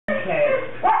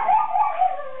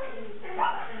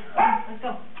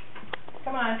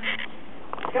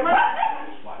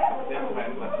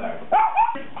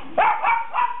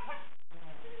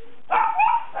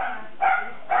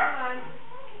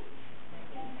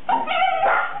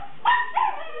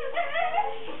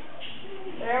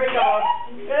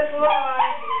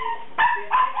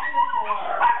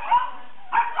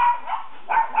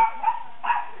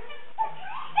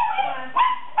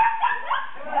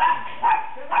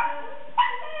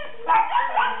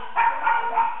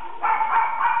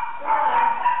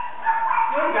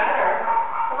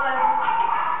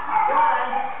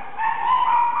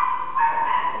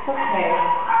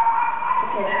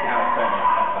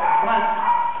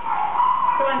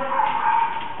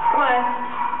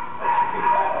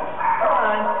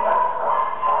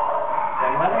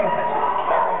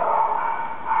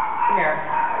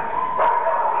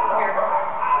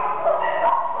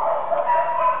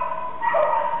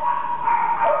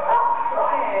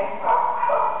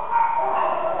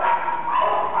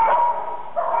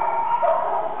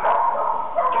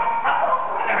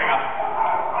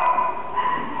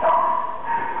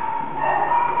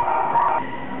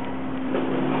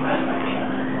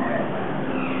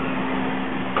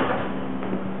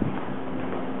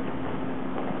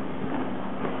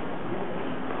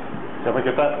Want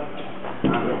to get that?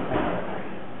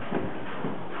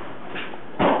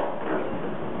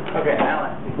 Okay, now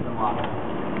let's do some off.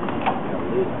 Don't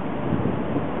lose them.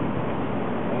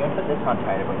 I'm going to put this on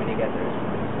tighter, but when you get there, it's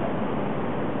loose.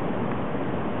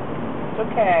 It's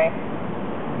okay.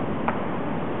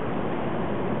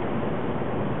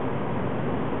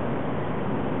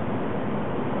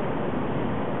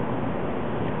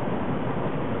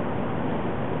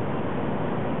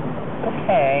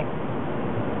 Okay.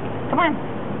 Come on.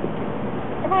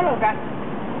 Come on, little guy.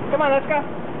 Come on, let's go.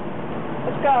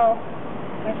 Let's go.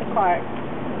 Nice and quiet.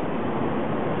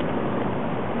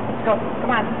 Let's go.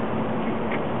 Come on.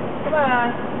 Come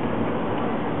on.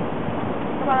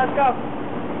 Come on, let's go.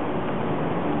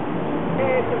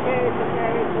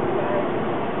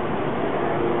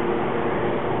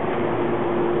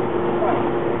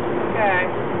 Okay.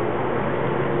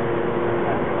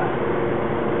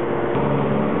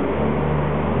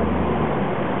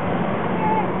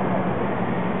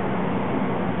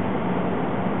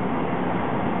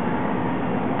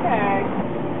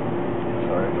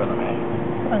 Sorry for the man.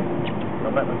 Come on.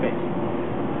 Rub at my face.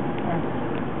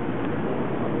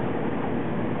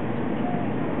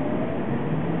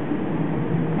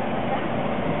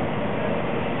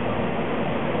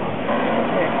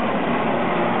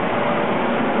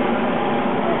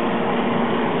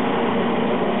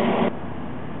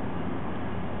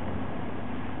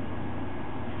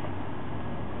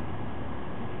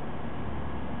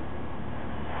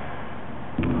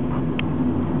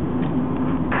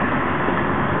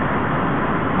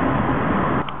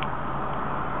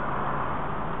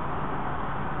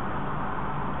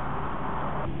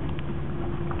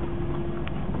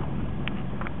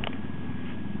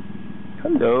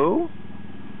 Hello?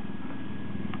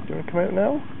 Do you want to come out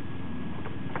now?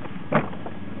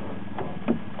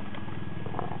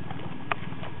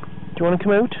 Do you want to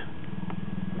come out? Do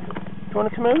you want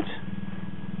to come out?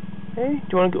 Hey? Do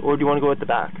you want to go, or do you want to go at the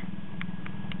back?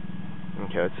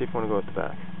 Okay, let's see if you want to go at the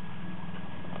back.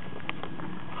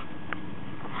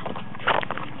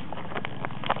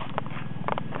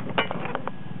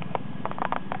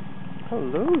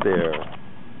 Hello there.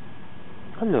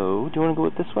 Hello, do you want to go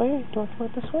it this way? Do you want to go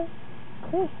it this way?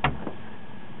 Hey.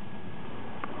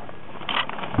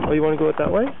 Oh, you want to go it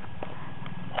that way?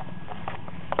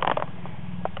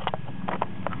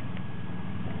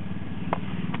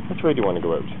 Which way do you want to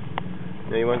go out?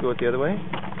 No, you want to go it the other way?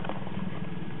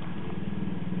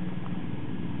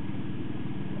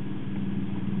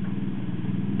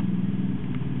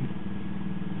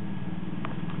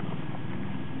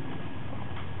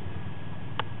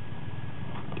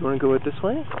 Do you want to go it this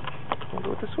way? Want to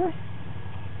go it this way?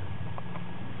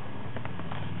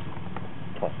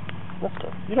 Come on, let's go.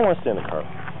 You don't want to stay in the car.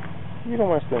 You don't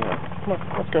want to stay in the car. Come on,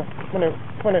 let's go. Come on out.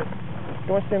 Come on out. You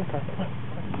don't want to stay in the car. Come on.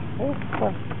 Oh, come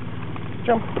on.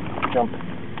 Jump. Jump.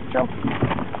 Jump.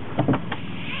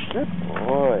 Good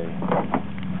boy.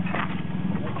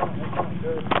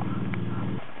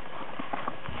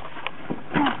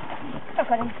 I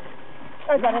got him.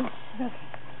 I got him.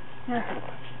 Okay.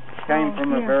 Came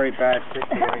from a very bad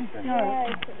situation. No,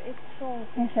 it's so.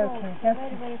 It's okay.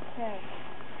 Very, very sad.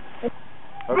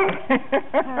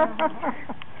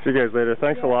 See you guys later.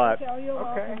 Thanks a lot. You're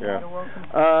welcome. Yeah.